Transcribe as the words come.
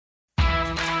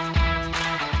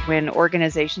When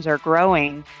organizations are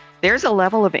growing, there's a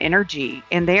level of energy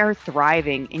and they are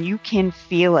thriving and you can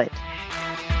feel it.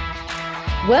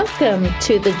 Welcome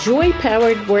to the Joy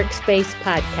Powered Workspace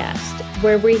podcast,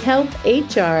 where we help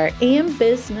HR and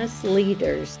business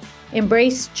leaders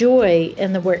embrace joy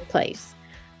in the workplace.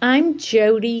 I'm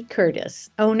Jody Curtis,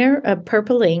 owner of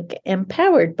Purple Ink and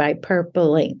powered by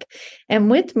Purple Ink. And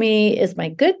with me is my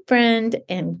good friend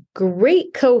and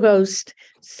great co-host,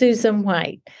 Susan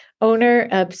White, owner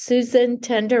of Susan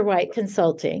Tender White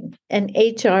Consulting, an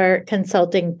HR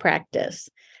consulting practice.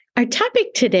 Our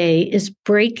topic today is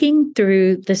breaking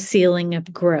through the ceiling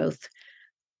of growth.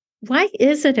 Why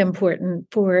is it important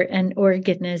for an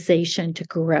organization to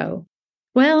grow?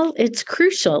 Well, it's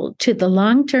crucial to the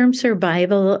long-term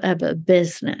survival of a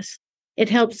business. It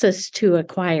helps us to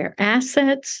acquire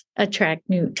assets, attract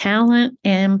new talent,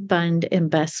 and fund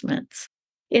investments.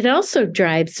 It also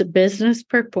drives business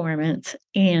performance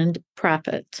and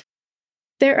profits.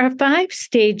 There are 5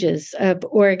 stages of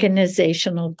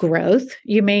organizational growth.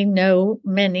 You may know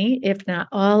many, if not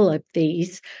all of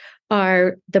these,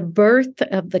 are the birth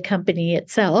of the company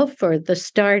itself or the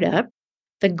startup,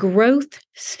 the growth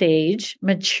stage,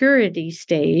 maturity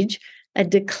stage, a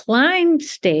decline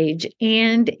stage,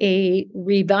 and a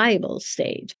revival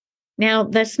stage. Now,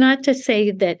 that's not to say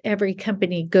that every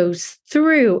company goes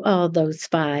through all those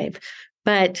 5,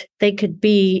 but they could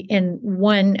be in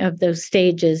one of those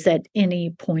stages at any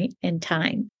point in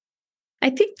time. I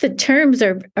think the terms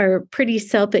are pretty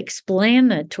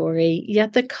self-explanatory,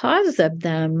 yet the cause of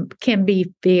them can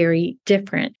be very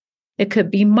different. It could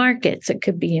be markets, it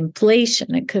could be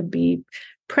inflation, it could be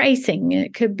pricing,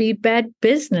 it could be bad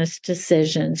business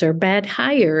decisions or bad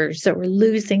hires or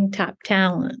losing top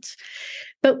talents.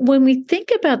 But when we think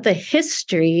about the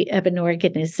history of an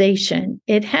organization,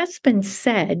 it has been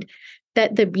said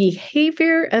that the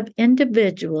behavior of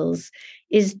individuals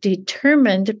is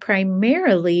determined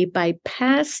primarily by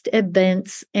past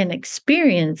events and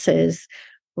experiences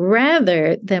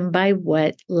rather than by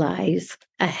what lies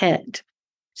ahead.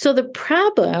 So the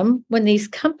problem when these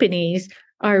companies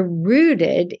are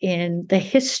rooted in the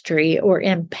history or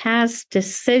in past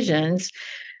decisions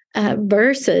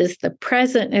versus the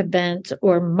present events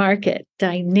or market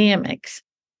dynamics.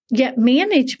 Yet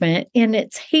management, in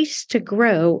its haste to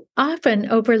grow, often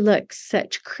overlooks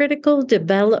such critical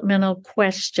developmental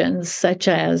questions such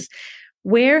as,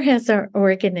 where has our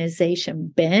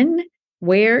organization been?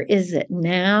 Where is it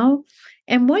now?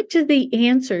 And what do the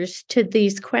answers to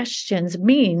these questions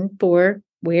mean for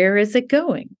where is it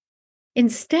going?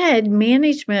 Instead,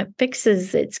 management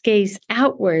fixes its gaze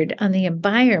outward on the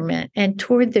environment and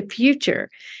toward the future,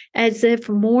 as if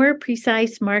more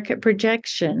precise market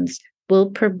projections will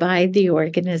provide the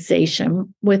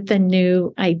organization with a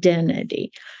new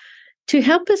identity. To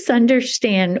help us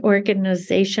understand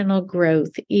organizational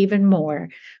growth even more,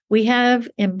 we have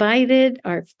invited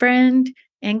our friend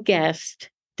and guest,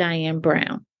 Diane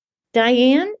Brown.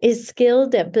 Diane is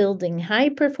skilled at building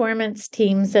high-performance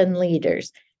teams and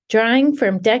leaders, drawing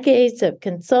from decades of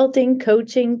consulting,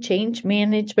 coaching, change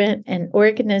management, and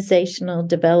organizational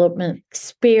development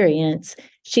experience.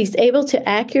 She's able to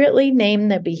accurately name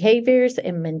the behaviors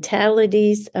and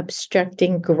mentalities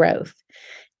obstructing growth.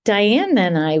 Diane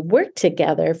and I worked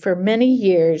together for many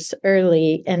years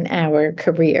early in our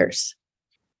careers.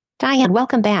 Diane,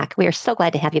 welcome back. We are so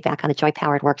glad to have you back on the Joy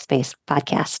Powered Workspace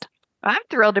podcast. I'm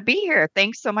thrilled to be here.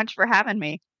 Thanks so much for having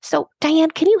me. So,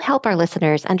 Diane, can you help our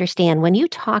listeners understand when you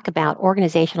talk about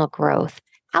organizational growth,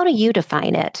 how do you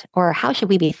define it, or how should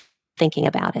we be thinking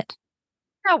about it?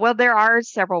 Oh, well, there are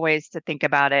several ways to think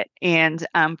about it. And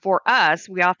for us,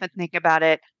 we often think about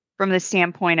it from the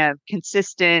standpoint of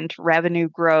consistent revenue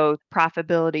growth,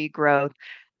 profitability growth.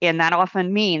 And that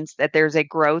often means that there's a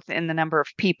growth in the number of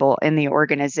people in the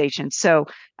organization. So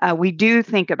we do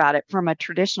think about it from a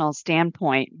traditional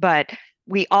standpoint, but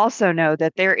we also know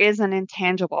that there is an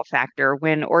intangible factor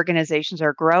when organizations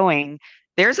are growing.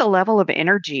 There's a level of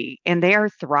energy and they are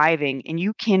thriving and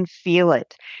you can feel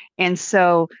it. And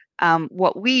so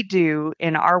what we do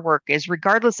in our work is,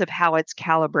 regardless of how it's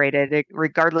calibrated,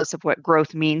 regardless of what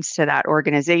growth means to that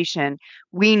organization,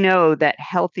 we know that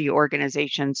healthy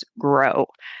organizations grow.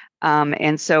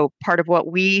 And so part of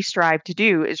what we strive to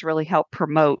do is really help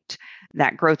promote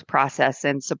that growth process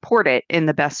and support it in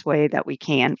the best way that we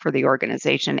can for the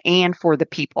organization and for the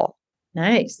people.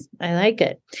 Nice. I like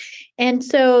it. And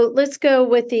so let's go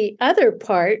with the other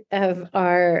part of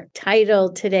our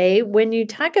title today. When you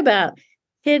talk about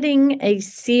hitting a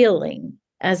ceiling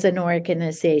as an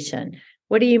organization,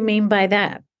 what do you mean by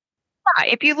that?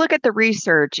 If you look at the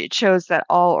research, it shows that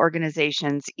all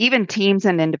organizations, even teams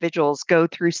and individuals, go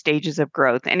through stages of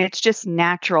growth. And it's just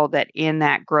natural that in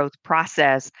that growth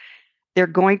process, they're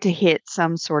going to hit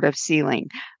some sort of ceiling.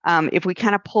 If we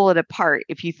kind of pull it apart,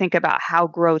 if you think about how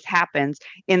growth happens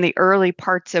in the early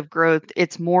parts of growth,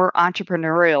 it's more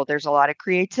entrepreneurial. There's a lot of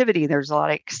creativity, there's a lot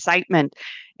of excitement.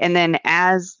 And then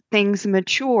as things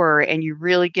mature and you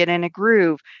really get in a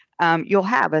groove, you'll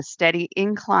have a steady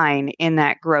incline in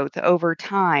that growth over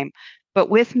time. But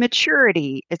with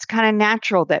maturity, it's kind of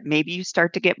natural that maybe you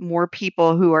start to get more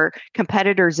people who are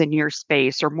competitors in your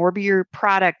space, or more of your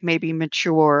product maybe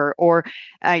mature, or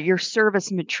your service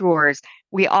matures.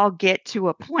 We all get to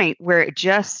a point where it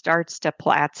just starts to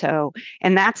plateau.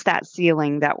 And that's that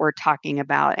ceiling that we're talking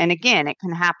about. And again, it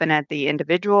can happen at the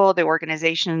individual, the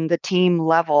organization, the team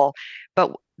level.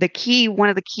 But one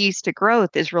of the keys to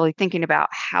growth is really thinking about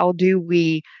how do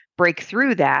we break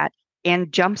through that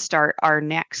and jumpstart our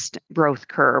next growth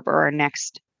curve or our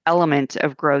next element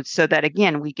of growth so that,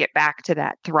 again, we get back to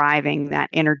that thriving, that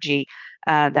energy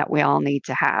that we all need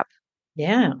to have.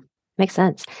 Yeah. Makes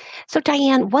sense. So,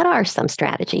 Diane, what are some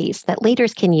strategies that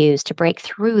leaders can use to break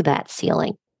through that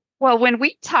ceiling? Well, when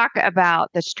we talk about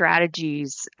the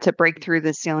strategies to break through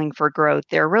the ceiling for growth,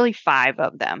 there are really 5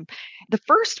 of them. The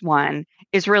first one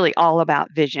is really all about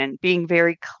vision, being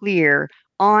very clear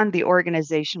on the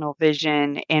organizational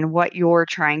vision and what you're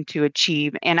trying to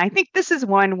achieve. And I think this is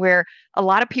one where a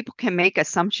lot of people can make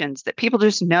assumptions that people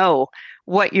just know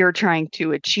what you're trying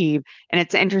to achieve. And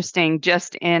it's interesting,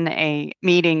 just in a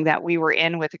meeting that we were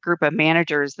in with a group of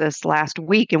managers this last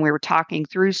week, and we were talking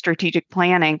through strategic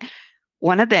planning.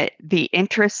 One of the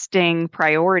interesting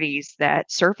priorities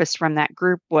that surfaced from that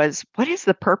group was, what is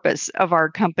the purpose of our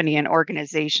company and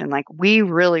organization? Like, we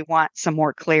really want some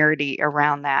more clarity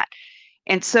around that.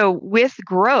 And so with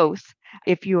growth,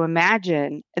 if you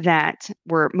imagine that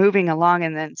we're moving along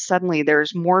and then suddenly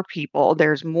there's more people,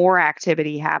 there's more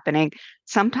activity happening,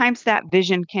 sometimes that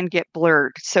vision can get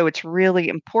blurred. So it's really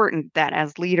important that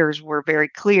as leaders, we're very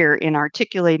clear in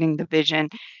articulating the vision.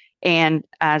 And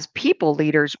as people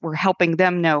leaders, we're helping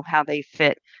them know how they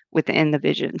fit within the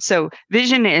vision. So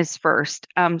vision is first.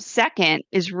 Second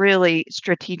is really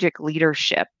strategic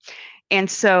leadership. And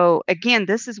so, again,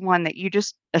 this is one that you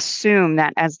just assume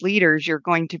that as leaders, you're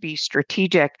going to be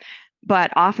strategic.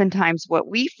 But oftentimes, what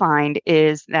we find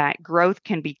is that growth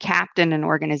can be capped in an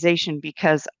organization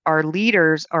because our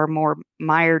leaders are more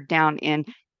mired down in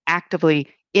actively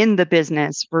in the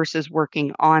business versus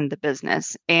working on the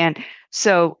business. And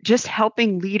so, just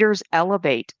helping leaders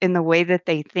elevate in the way that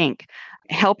they think,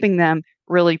 helping them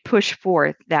really push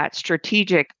forth that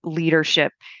strategic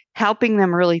leadership, helping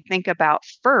them really think about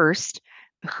first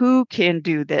who can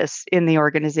do this in the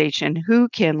organization, who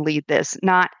can lead this,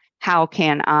 not how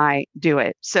can I do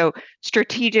it. So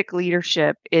strategic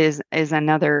leadership is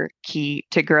another key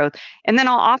to growth. And then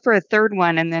I'll offer a third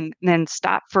one and then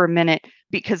stop for a minute,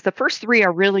 because the first 3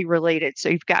 are really related. So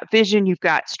you've got vision, you've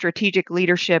got strategic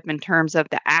leadership in terms of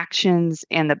the actions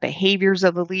and the behaviors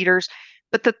of the leaders.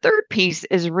 But the third piece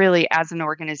is really, as an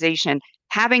organization,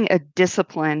 having a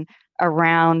discipline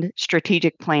around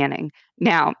strategic planning.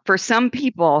 Now, for some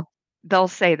people, they'll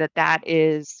say that that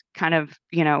is kind of,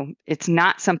 it's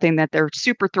not something that they're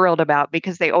super thrilled about,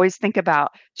 because they always think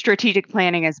about strategic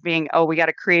planning as being, oh, we got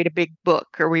to create a big book,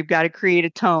 or we've got to create a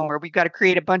tome, or we've got to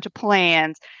create a bunch of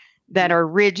plans that are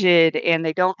rigid and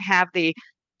they don't have the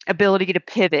ability to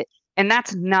pivot. And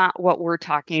that's not what we're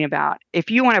talking about. If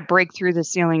you want to break through the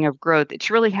ceiling of growth, it's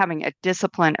really having a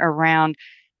discipline around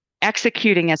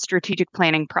executing a strategic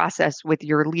planning process with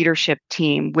your leadership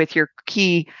team, with your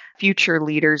key future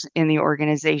leaders in the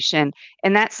organization.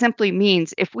 And that simply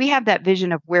means, if we have that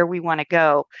vision of where we want to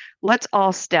go, let's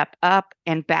all step up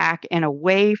and back and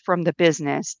away from the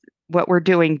business, what we're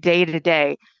doing day to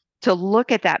day, to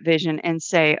look at that vision and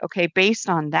say, okay, based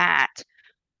on that,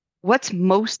 what's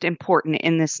most important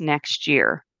in this next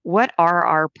year? What are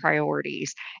our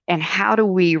priorities? And how do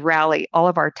we rally all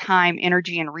of our time,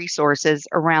 energy, and resources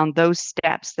around those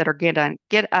steps that are going to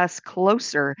get us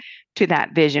closer to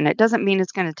that vision? It doesn't mean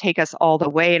it's going to take us all the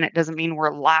way, and it doesn't mean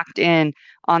we're locked in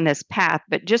on this path,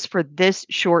 but just for this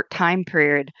short time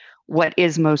period, what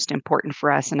is most important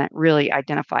for us, and really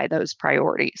identify those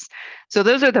priorities. So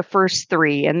those are the first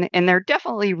 3, and they're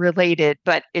definitely related,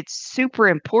 but it's super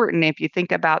important if you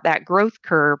think about that growth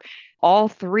curve. All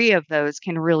 3 of those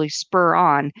can really spur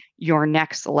on your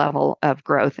next level of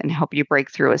growth and help you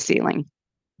break through a ceiling.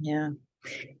 Yeah.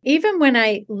 Even when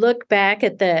I look back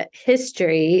at the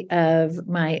history of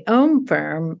my own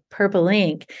firm, Purple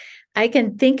Ink, I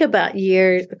can think about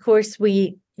years. Of course,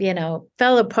 we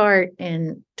fell apart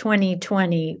in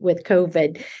 2020 with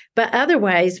COVID. But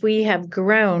otherwise, we have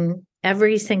grown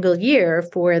every single year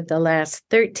for the last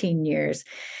 13 years.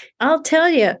 I'll tell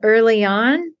you, early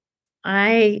on,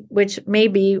 which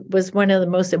maybe was one of the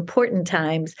most important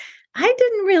times, I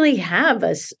didn't really have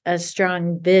a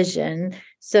strong vision.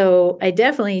 So I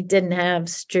definitely didn't have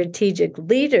strategic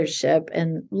leadership.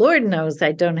 And Lord knows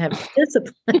I don't have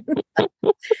discipline.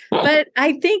 But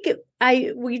I think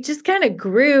we just kind of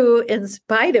grew in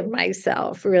spite of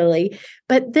myself, really.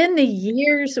 But then the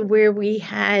years where we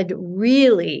had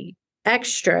really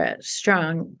extra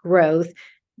strong growth,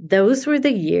 those were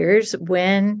the years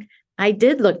when I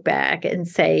did look back and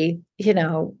say,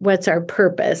 what's our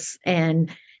purpose and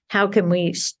how can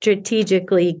we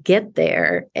strategically get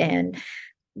there? And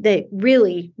they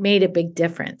really made a big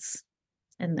difference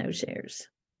in those years.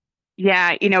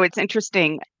 Yeah, it's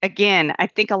interesting. Again, I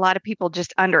think a lot of people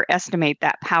just underestimate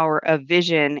that power of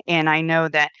vision. And I know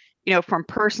that, from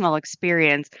personal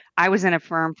experience, I was in a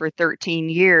firm for 13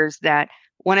 years that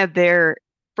one of their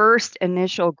first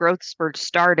initial growth spurts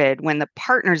started when the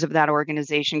partners of that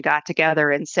organization got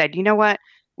together and said, you know what?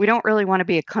 We don't really want to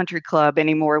be a country club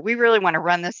anymore. We really want to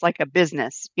run this like a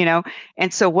business,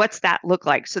 And so what's that look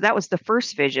like? So that was the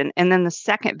first vision. And then the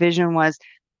second vision was,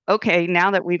 okay, now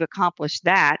that we've accomplished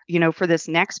that, for this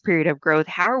next period of growth,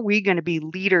 how are we going to be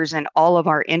leaders in all of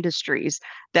our industries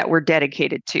that we're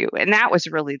dedicated to? And that was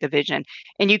really the vision.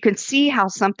 And you can see how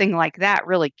something like that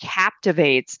really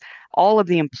captivates all of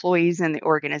the employees in the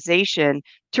organization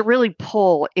to really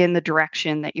pull in the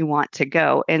direction that you want to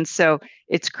go. And so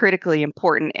it's critically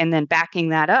important. And then backing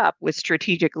that up with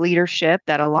strategic leadership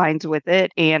that aligns with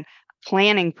it and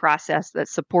planning process that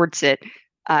supports it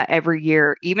every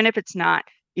year, even if it's not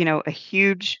a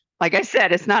huge, like I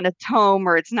said, it's not a tome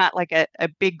or it's not like a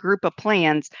big group of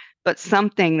plans, but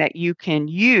something that you can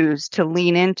use to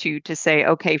lean into to say,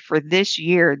 okay, for this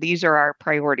year, these are our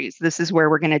priorities. This is where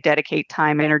we're going to dedicate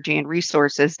time, energy, and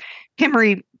resources.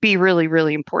 Can be really,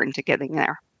 really important to getting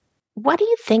there. What do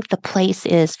you think the place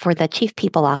is for the chief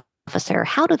people officer?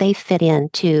 How do they fit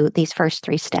into these first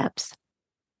three steps?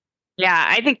 Yeah,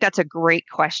 I think that's a great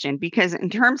question because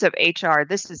in terms of HR,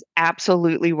 this is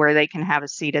absolutely where they can have a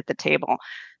seat at the table.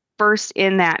 First,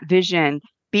 in that vision,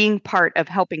 being part of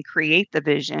helping create the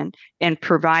vision and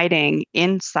providing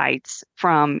insights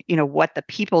from, what the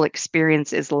people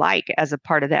experience is like as a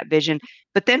part of that vision.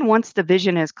 But then once the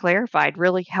vision is clarified,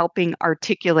 really helping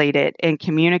articulate it and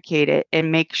communicate it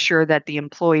and make sure that the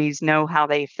employees know how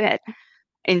they fit.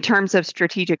 In terms of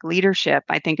strategic leadership,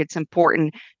 I think it's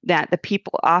important that the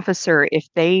people officer, if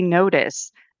they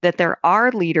notice that there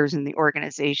are leaders in the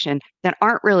organization that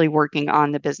aren't really working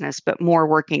on the business, but more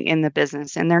working in the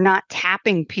business, and they're not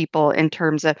tapping people in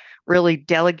terms of really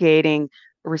delegating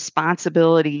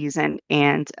responsibilities and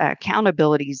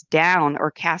accountabilities down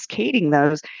or cascading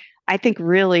those, I think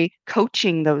really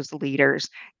coaching those leaders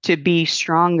to be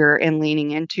stronger and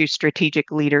leaning into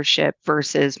strategic leadership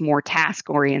versus more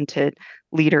task-oriented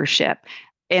leadership.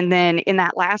 And then in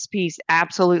that last piece,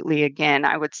 absolutely, again,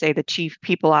 I would say the chief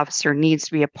people officer needs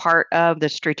to be a part of the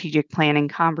strategic planning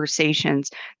conversations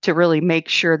to really make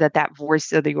sure that that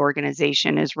voice of the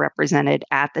organization is represented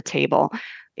at the table.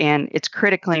 And it's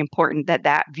critically important that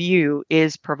that view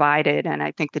is provided. And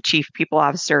I think the chief people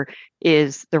officer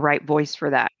is the right voice for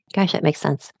that. Gosh, that makes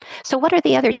sense. So what are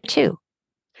the other two?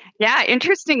 Yeah,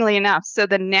 interestingly enough, so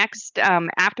the next,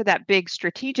 after that big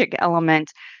strategic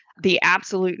element, the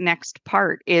absolute next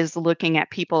part is looking at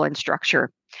people and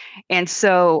structure. And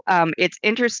so it's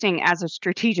interesting as a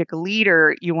strategic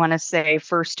leader, you want to say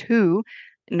first who,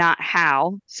 not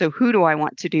how. So who do I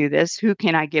want to do this? Who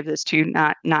can I give this to?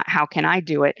 Not how can I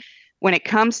do it? When it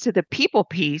comes to the people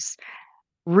piece,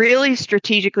 really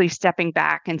strategically stepping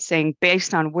back and saying,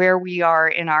 based on where we are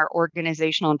in our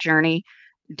organizational journey,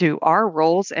 do our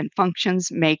roles and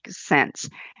functions make sense?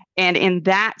 And in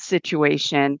that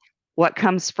situation, what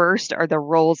comes first are the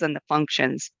roles and the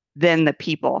functions, then the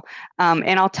people.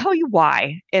 And I'll tell you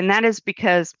why. And that is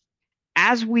because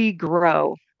as we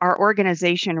grow, our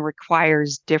organization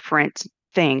requires different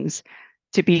things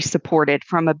to be supported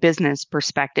from a business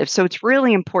perspective. So it's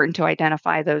really important to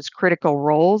identify those critical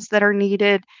roles that are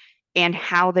needed and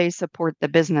how they support the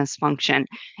business function.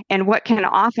 And what can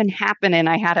often happen, and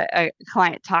I had a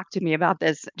client talk to me about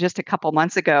this just a couple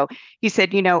months ago. He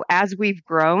said, as we've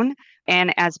grown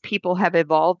and as people have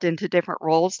evolved into different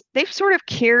roles, they've sort of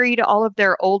carried all of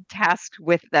their old tasks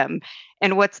with them.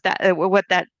 And what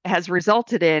that has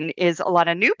resulted in is a lot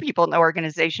of new people in the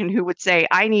organization who would say,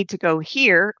 I need to go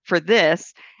here for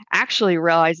this, actually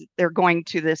realize that they're going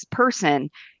to this person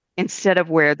instead of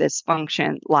where this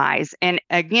function lies. And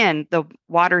again, the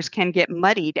waters can get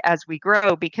muddied as we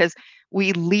grow because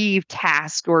we leave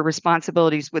tasks or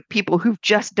responsibilities with people who've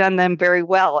just done them very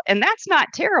well. And that's not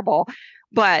terrible.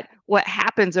 But what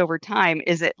happens over time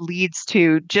is it leads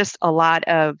to just a lot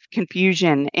of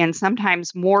confusion and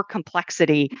sometimes more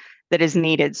complexity that is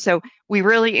needed. So we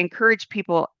really encourage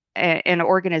people and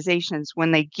organizations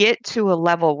when they get to a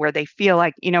level where they feel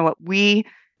like, you know what, we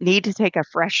need to take a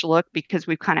fresh look because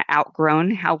we've kind of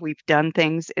outgrown how we've done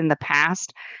things in the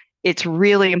past. It's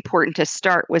really important to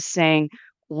start with saying,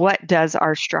 what does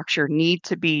our structure need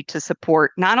to be to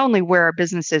support not only where our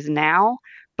business is now,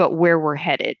 but where we're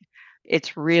headed?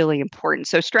 It's really important.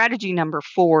 So strategy number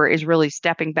 4 is really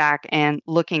stepping back and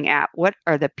looking at what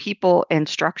are the people and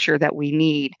structure that we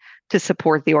need to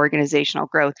support the organizational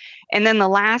growth. And then the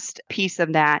last piece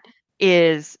of that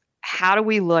is, how do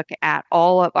we look at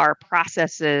all of our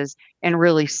processes and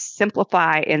really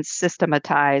simplify and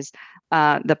systematize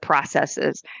the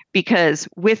processes? Because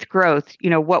with growth,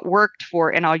 what worked for,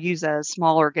 and I'll use a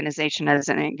small organization as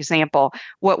an example,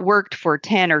 what worked for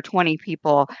 10 or 20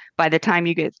 people, by the time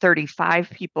you get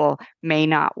 35 people may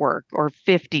not work, or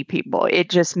 50 people, it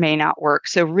just may not work.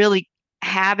 So really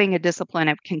having a discipline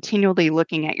of continually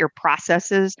looking at your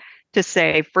processes to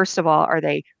say, first of all, are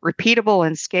they repeatable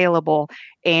and scalable?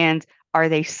 And are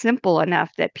they simple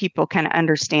enough that people can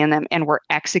understand them and we're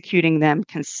executing them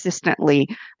consistently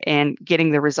and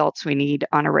getting the results we need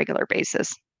on a regular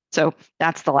basis? So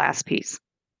that's the last piece.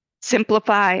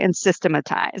 Simplify and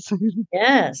systematize.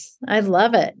 Yes, I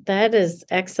love it. That is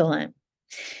excellent.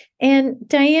 And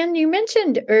Diane, you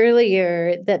mentioned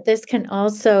earlier that this can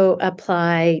also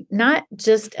apply not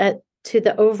just to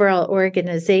the overall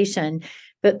organization,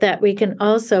 but that we can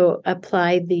also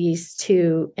apply these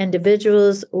to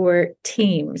individuals or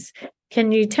teams.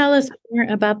 Can you tell us more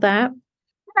about that?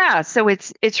 Yeah, so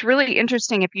it's really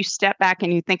interesting if you step back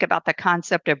and you think about the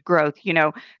concept of growth.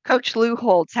 Coach Lou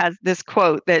Holtz has this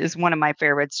quote that is one of my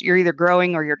favorites: "You're either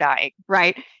growing or you're dying,"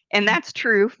 right? And that's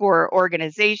true for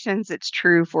organizations, it's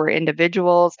true for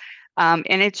individuals, and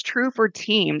it's true for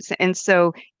teams. And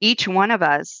so each one of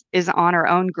us is on our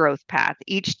own growth path.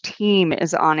 Each team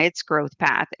is on its growth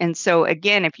path. And so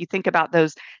again, if you think about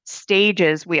those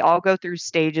stages, we all go through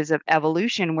stages of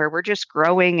evolution where we're just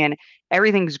growing and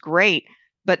everything's great.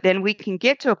 But then we can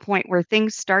get to a point where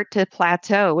things start to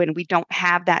plateau and we don't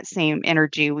have that same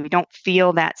energy. We don't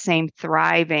feel that same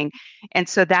thriving. And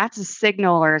so that's a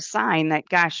signal or a sign that,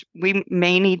 gosh, we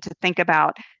may need to think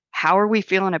about, how are we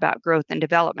feeling about growth and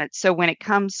development? So when it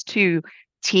comes to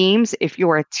teams, if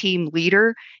you're a team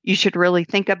leader, you should really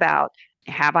think about,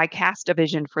 have I cast a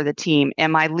vision for the team?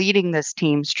 Am I leading this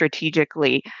team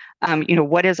strategically?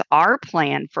 What is our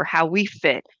plan for how we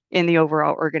fit in the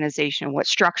overall organization? What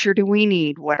structure do we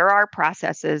need? What are our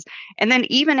processes? And then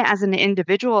even as an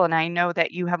individual, and I know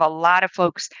that you have a lot of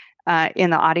folks in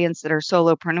the audience that are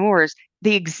solopreneurs,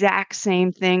 the exact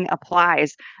same thing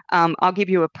applies. I'll give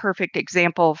you a perfect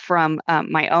example from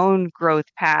my own growth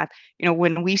path.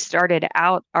 When we started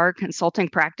out our consulting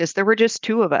practice, there were just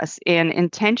 2 of us, and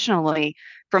intentionally,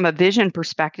 from a vision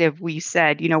perspective, we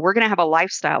said, we're going to have a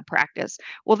lifestyle practice.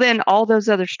 Well, then all those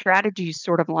other strategies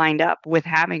sort of lined up with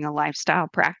having a lifestyle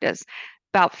practice.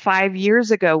 About 5 years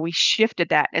ago, we shifted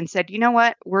that and said, you know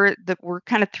what, we're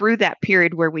kind of through that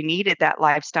period where we needed that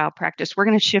lifestyle practice. We're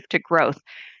going to shift to growth.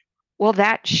 Well,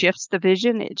 that shifts the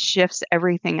vision. It shifts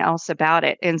everything else about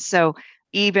it. And so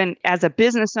even as a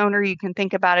business owner, you can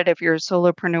think about it if you're a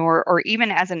solopreneur, or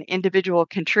even as an individual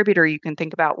contributor, you can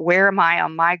think about, where am I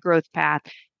on my growth path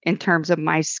in terms of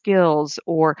my skills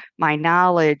or my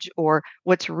knowledge, or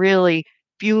what's really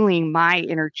fueling my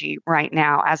energy right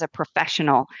now as a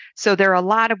professional. So there are a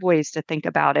lot of ways to think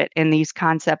about it, and these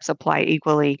concepts apply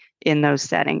equally in those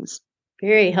settings.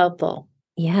 Very helpful.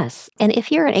 Yes. And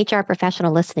if you're an HR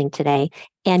professional listening today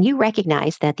and you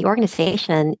recognize that the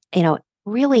organization,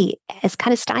 really is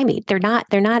kind of stymied, they're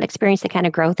not experiencing the kind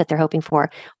of growth that they're hoping for,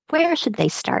 where should they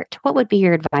start? What would be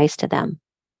your advice to them?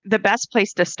 The best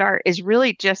place to start is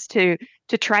really just to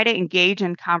try to engage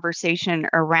in conversation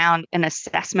around an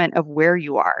assessment of where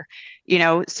you are.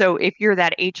 So if you're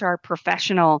that HR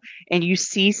professional and you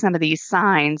see some of these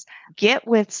signs, get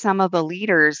with some of the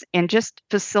leaders and just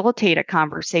facilitate a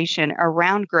conversation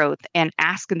around growth and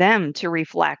ask them to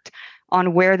reflect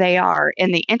on where they are.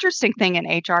 And the interesting thing an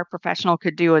HR professional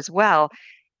could do as well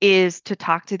is to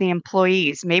talk to the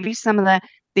employees, maybe some of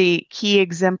the key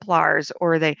exemplars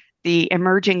or the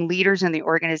emerging leaders in the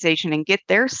organization, and get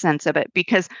their sense of it.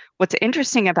 Because what's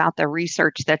interesting about the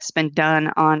research that's been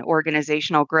done on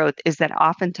organizational growth is that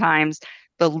oftentimes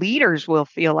the leaders will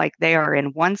feel like they are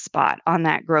in one spot on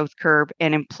that growth curve,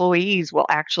 and employees will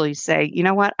actually say, you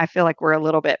know what, I feel like we're a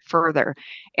little bit further.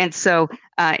 And so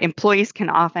employees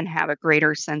can often have a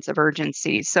greater sense of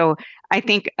urgency. So I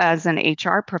think as an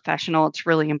HR professional, it's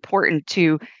really important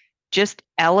to just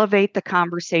elevate the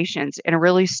conversations and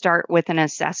really start with an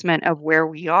assessment of where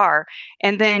we are.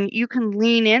 And then you can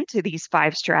lean into these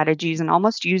 5 strategies and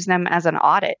almost use them as an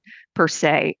audit per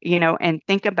se, and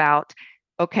think about,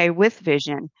 okay, with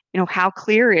vision, how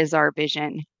clear is our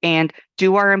vision? And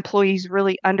do our employees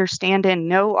really understand and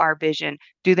know our vision?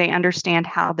 Do they understand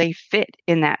how they fit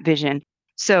in that vision?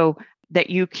 So that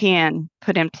you can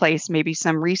put in place maybe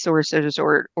some resources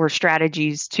or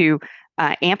strategies to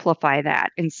amplify that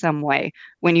in some way.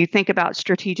 When you think about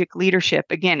strategic leadership,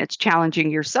 again, it's challenging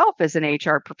yourself as an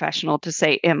HR professional to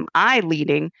say, am I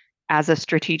leading as a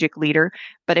strategic leader?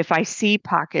 But if I see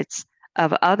pockets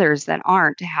of others that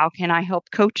aren't, how can I help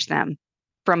coach them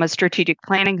from a strategic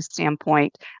planning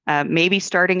standpoint? Maybe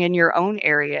starting in your own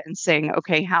area and saying,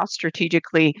 okay, how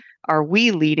strategically are we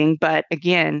leading? But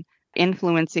again,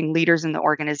 influencing leaders in the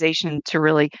organization to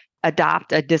really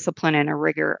adopt a discipline and a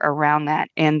rigor around that.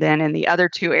 And then in the other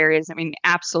 2 areas, I mean,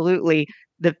 absolutely,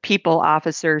 the people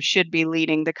officers should be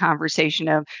leading the conversation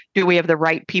of, do we have the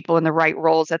right people in the right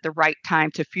roles at the right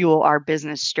time to fuel our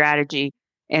business strategy?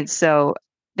 And so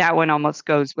that one almost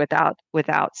goes without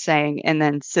saying. And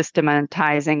then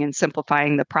systematizing and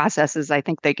simplifying the processes, I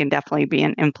think they can definitely be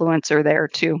an influencer there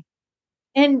too.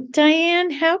 And Diane,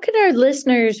 how can our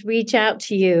listeners reach out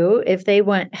to you if they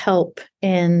want help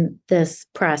in this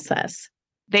process?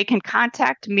 They can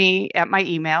contact me at my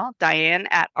email,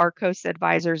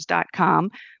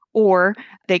 diane@arcosadvisors.com, or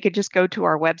they could just go to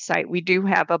our website. We do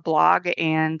have a blog,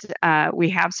 and we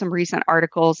have some recent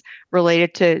articles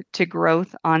related to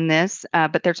growth on this,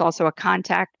 but there's also a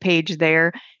contact page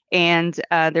there. And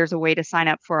there's a way to sign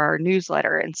up for our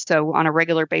newsletter. And so on a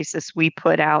regular basis, we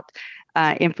put out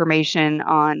information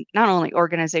on not only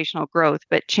organizational growth,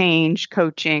 but change,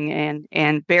 coaching,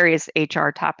 and various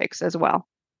HR topics as well.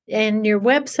 And your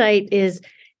website is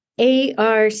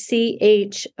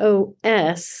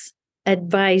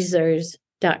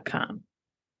arcosadvisors.com.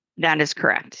 That is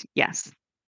correct. Yes.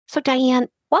 So, Diane,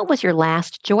 what was your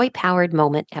last joy-powered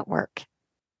moment at work?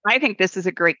 I think this is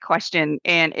a great question.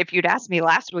 And if you'd asked me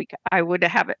last week, I would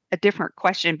have a different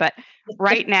question. But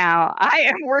right now, I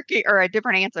am working, or a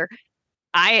different answer.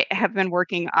 I have been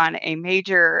working on a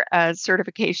major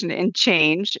certification in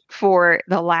change for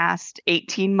the last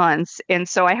 18 months. And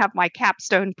so I have my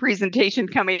capstone presentation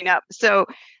coming up. So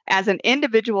as an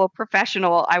individual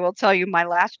professional, I will tell you my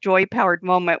last joy-powered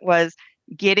moment was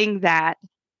getting that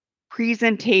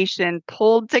presentation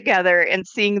pulled together and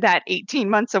seeing that 18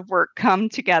 months of work come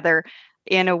together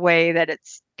in a way that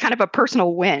it's kind of a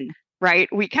personal win, right?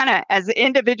 We kind of, as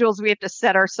individuals, we have to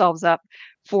set ourselves up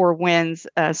for wins,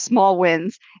 small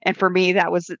wins. And for me,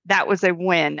 that was a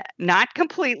win. Not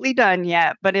completely done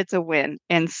yet, but it's a win.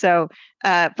 And so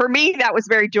for me, that was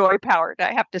very joy powered,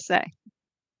 I have to say.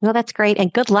 Well, that's great.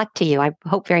 And good luck to you. I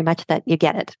hope very much that you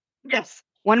get it. Yes.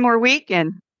 One more week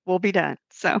and we'll be done.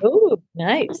 So. Oh,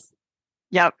 nice.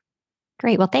 Yep.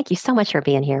 Great. Well, thank you so much for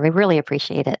being here. We really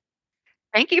appreciate it.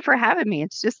 Thank you for having me.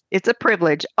 It's a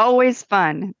privilege. Always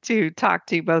fun to talk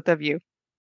to both of you.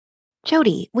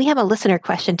 Jody, we have a listener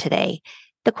question today.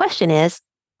 The question is,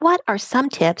 what are some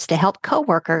tips to help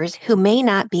coworkers who may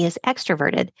not be as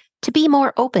extroverted to be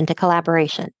more open to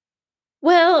collaboration?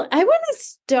 Well, I want to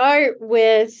start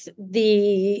with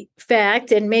the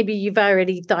fact, and maybe you've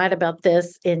already thought about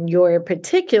this in your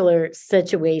particular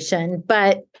situation,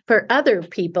 but for other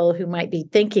people who might be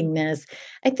thinking this,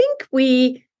 I think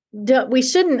we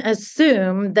shouldn't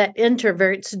assume that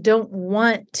introverts don't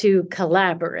want to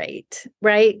collaborate,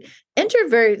 right?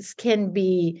 Introverts can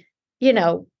be,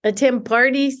 attend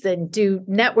parties and do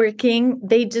networking.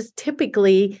 They just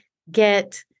typically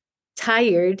get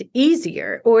tired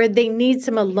easier, or they need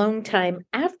some alone time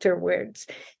afterwards.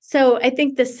 So I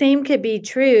think the same could be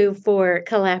true for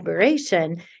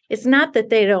collaboration. It's not that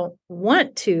they don't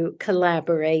want to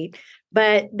collaborate,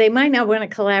 but they might not want to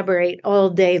collaborate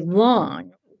all day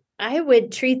long. I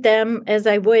would treat them as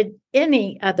I would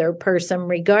any other person,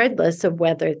 regardless of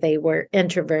whether they were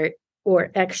introvert or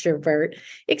extrovert,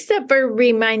 except for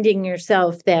reminding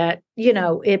yourself that,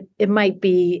 it might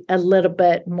be a little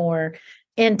bit more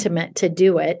intimate to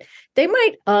do it. They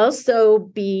might also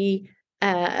be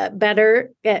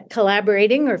better at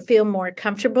collaborating or feel more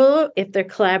comfortable if they're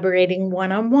collaborating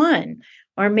one-on-one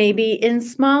or maybe in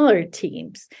smaller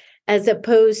teams, as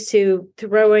opposed to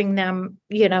throwing them,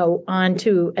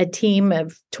 onto a team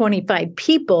of 25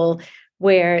 people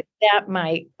where that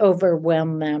might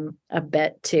overwhelm them a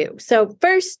bit too. So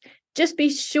first, just be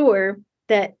sure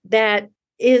that that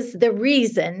is the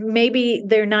reason. Maybe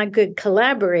they're not good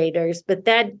collaborators, but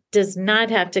that does not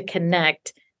have to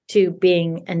connect to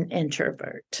being an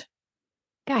introvert.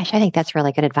 Gosh, I think that's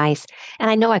really good advice. And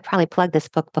I know I probably plugged this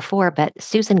book before, but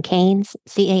Susan Cain's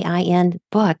CAIN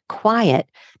book, Quiet,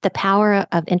 The Power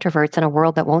of Introverts in a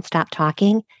World That Won't Stop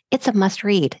Talking, it's a must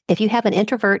read. If you have an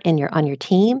introvert on your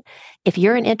team, if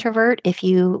you're an introvert, if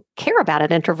you care about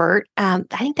an introvert, I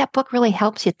think that book really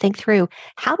helps you think through,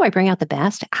 how do I bring out the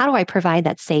best? How do I provide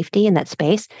that safety and that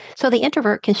space so the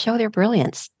introvert can show their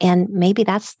brilliance? And maybe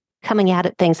that's coming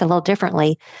at things a little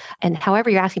differently. And however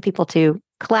you're asking people to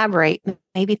collaborate,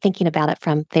 maybe thinking about it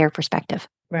from their perspective.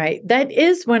 Right. That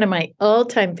is one of my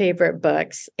all-time favorite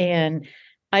books. And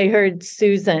I heard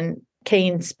Susan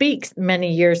Cain speak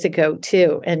many years ago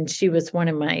too. And she was one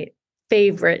of my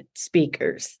favorite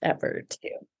speakers ever too.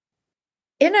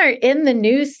 In the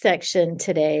news section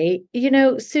today,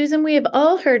 Susan, we have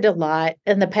all heard a lot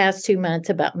in the past 2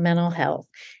 months about mental health,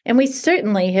 and we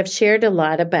certainly have shared a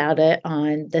lot about it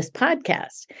on this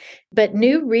podcast. But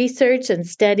new research and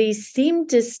studies seem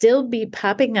to still be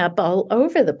popping up all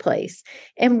over the place.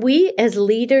 And we as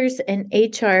leaders and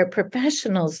HR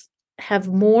professionals have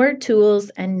more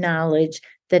tools and knowledge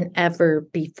than ever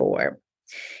before.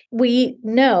 We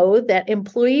know that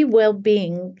employee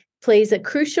well-being plays a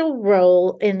crucial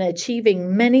role in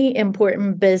achieving many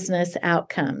important business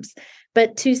outcomes.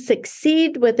 But to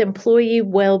succeed with employee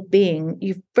well-being,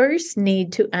 you first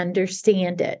need to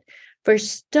understand it. For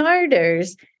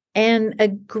starters, and a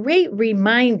great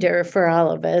reminder for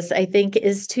all of us, I think,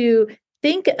 is to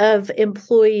think of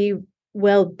employee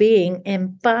well-being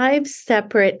in 5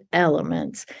 separate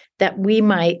elements that we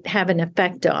might have an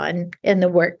effect on in the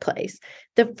workplace.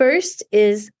 The first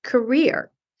is career.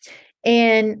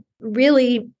 And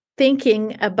really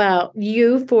thinking about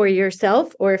you for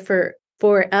yourself or for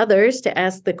others to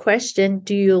ask the question,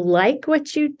 do you like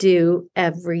what you do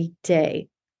every day?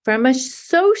 From a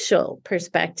social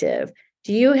perspective,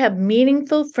 do you have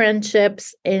meaningful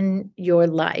friendships in your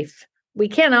life? We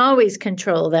can't always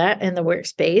control that in the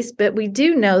workspace, but we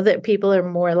do know that people are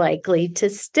more likely to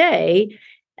stay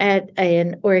at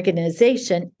an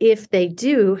organization if they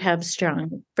do have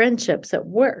strong friendships at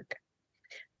work.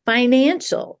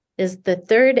 Financial is the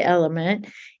third element,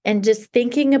 and just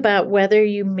thinking about whether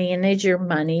you manage your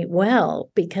money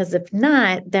well, because if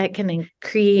not, that can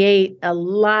create a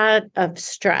lot of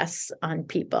stress on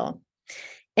people.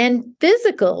 And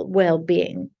physical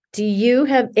well-being. Do you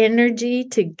have energy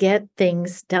to get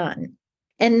things done?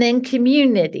 And then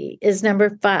community is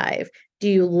number 5. Do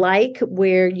you like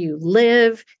where you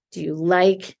live? Do you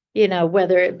like,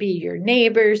 whether it be your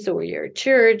neighbors or your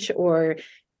church or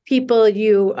people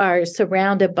you are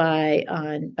surrounded by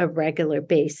on a regular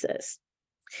basis?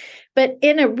 But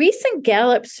in a recent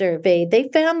Gallup survey, they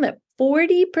found that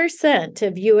 40%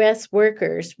 of U.S.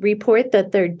 workers report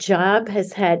that their job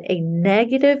has had a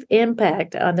negative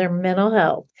impact on their mental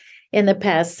health in the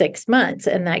past 6 months,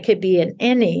 and that could be in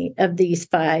any of these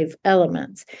 5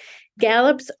 elements.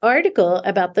 Gallup's article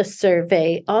about the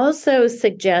survey also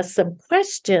suggests some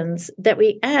questions that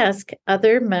we ask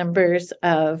other members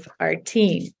of our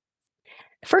team.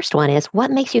 The first one is, what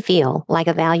makes you feel like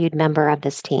a valued member of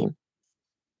this team?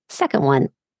 Second one,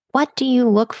 what do you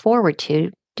look forward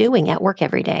to doing at work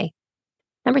every day?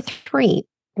 Number 3,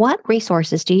 what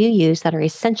resources do you use that are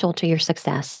essential to your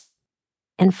success?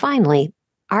 And finally,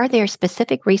 are there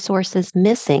specific resources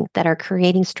missing that are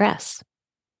creating stress?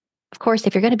 Of course,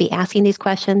 if you're going to be asking these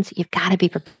questions, you've got to be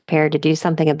prepared to do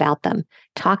something about them.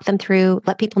 Talk them through,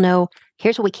 let people know,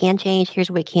 here's what we can change, here's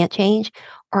what we can't change,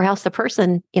 or else the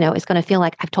person, is going to feel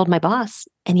like, I've told my boss,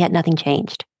 and yet nothing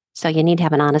changed. So you need to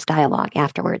have an honest dialogue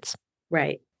afterwards.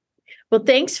 Right. Well,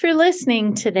 thanks for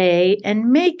listening today,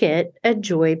 and make it a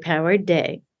joy-powered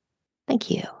day. Thank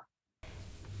you.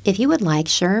 If you would like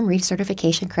SHRM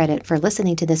recertification credit for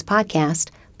listening to this podcast,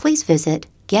 please visit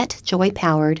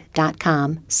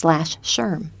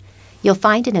getjoypowered.com/SHRM. You'll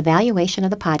find an evaluation of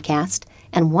the podcast,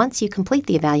 and once you complete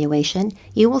the evaluation,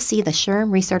 you will see the SHRM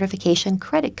recertification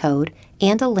credit code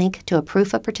and a link to a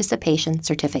proof of participation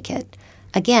certificate.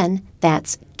 Again,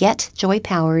 that's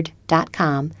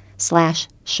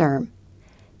getjoypowered.com/SHRM.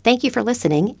 Thank you for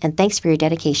listening, and thanks for your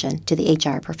dedication to the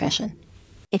HR profession.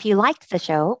 If you liked the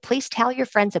show, please tell your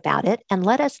friends about it and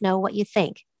let us know what you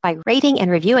think by rating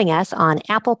and reviewing us on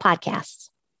Apple Podcasts.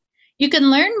 You can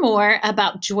learn more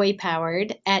about Joy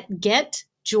Powered at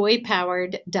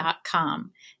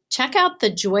getjoypowered.com. Check out the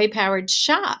Joy Powered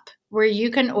shop, where you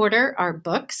can order our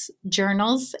books,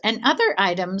 journals, and other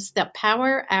items that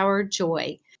power our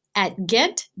joy. at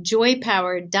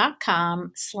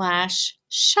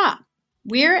getjoypowered.com/shop.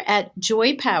 We're at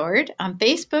Joy Powered on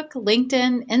Facebook,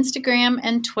 LinkedIn, Instagram,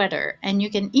 and Twitter, and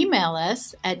you can email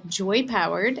us at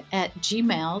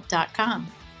joypowered@gmail.com.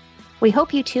 We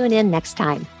hope you tune in next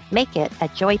time. Make it a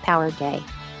joy-powered day.